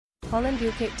Holland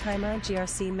Bukit Timah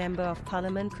GRC Member of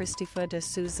Parliament Christopher de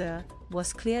Souza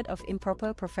was cleared of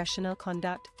improper professional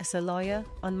conduct as a lawyer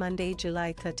on Monday,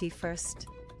 July 31st.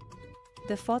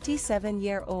 The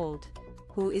 47-year-old,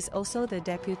 who is also the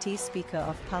Deputy Speaker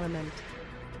of Parliament,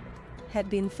 had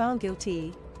been found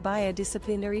guilty by a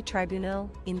disciplinary tribunal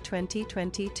in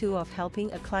 2022 of helping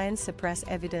a client suppress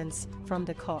evidence from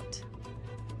the court.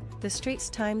 The Straits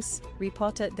Times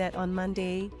reported that on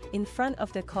Monday, in front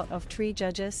of the court of 3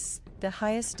 judges, the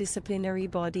highest disciplinary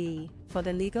body for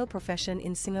the legal profession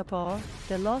in Singapore,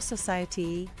 the Law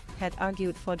Society, had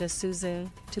argued for de Souza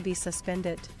to be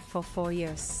suspended for 4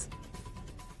 years.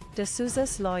 De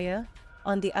Souza's lawyer,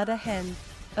 on the other hand,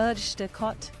 urged the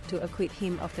court to acquit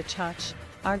him of the charge,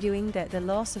 arguing that the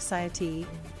Law Society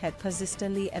had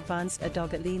persistently advanced a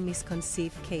doggedly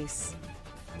misconceived case.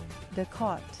 The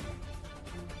court,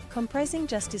 comprising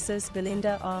Justices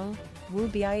Belinda Ong, Wu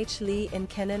Bih Lee and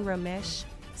Canon Ramesh,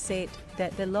 said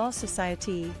that the Law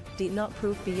Society did not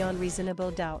prove beyond reasonable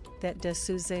doubt that de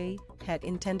Souza had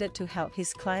intended to help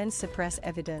his client suppress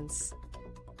evidence.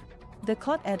 The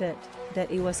court added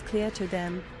that it was clear to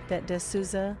them that de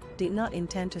Souza did not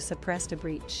intend to suppress the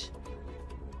breach.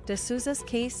 De Souza's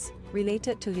case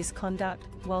related to his conduct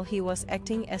while he was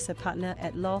acting as a partner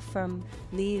at law firm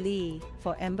Lee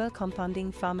for Amber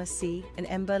Compounding Pharmacy and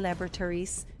Amber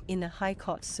Laboratories in a High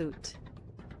Court suit.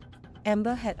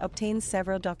 Amber had obtained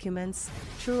several documents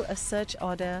through a search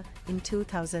order in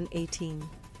 2018.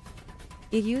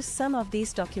 It used some of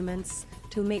these documents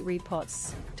to make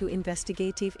reports to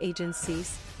investigative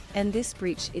agencies, and this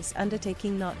breached its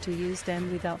undertaking not to use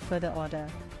them without further order.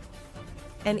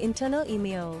 An internal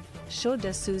email showed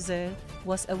de Souza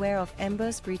was aware of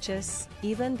Amber's breaches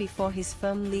even before his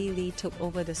firm Lee took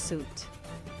over the suit.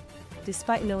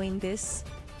 Despite knowing this,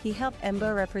 he helped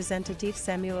Amber representative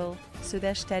Samuel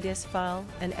Sudesh Thaddeus file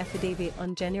an affidavit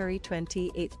on January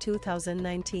 28,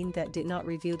 2019 that did not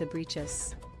reveal the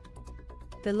breaches.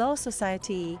 The Law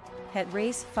Society had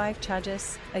raised 5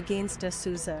 charges against de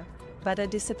Souza, but a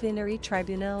disciplinary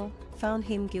tribunal found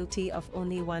him guilty of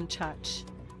only 1 charge.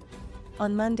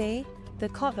 On Monday, the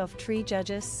court of 3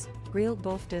 judges grilled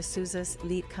both de Souza's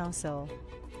lead counsel,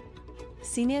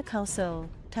 senior counsel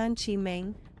Tan Chi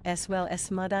Meng, as well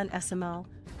as Madan Assamal,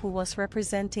 who was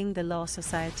representing the Law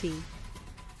Society.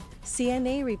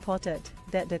 CNA reported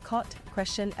that the court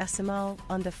questioned Assamal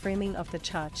on the framing of the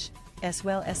charge, as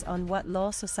well as on what Law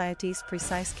Society's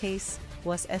precise case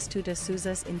was as to de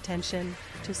Souza's intention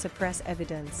to suppress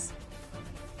evidence.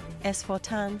 As for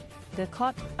Tan, the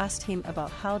court asked him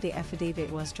about how the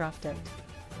affidavit was drafted.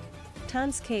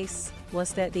 Tan's case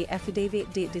was that the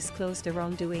affidavit did disclose the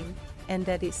wrongdoing, and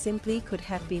that it simply could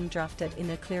have been drafted in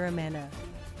a clearer manner.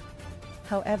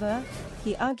 However,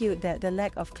 he argued that the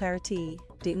lack of clarity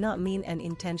did not mean an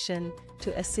intention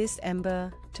to assist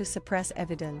Amber to suppress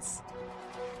evidence.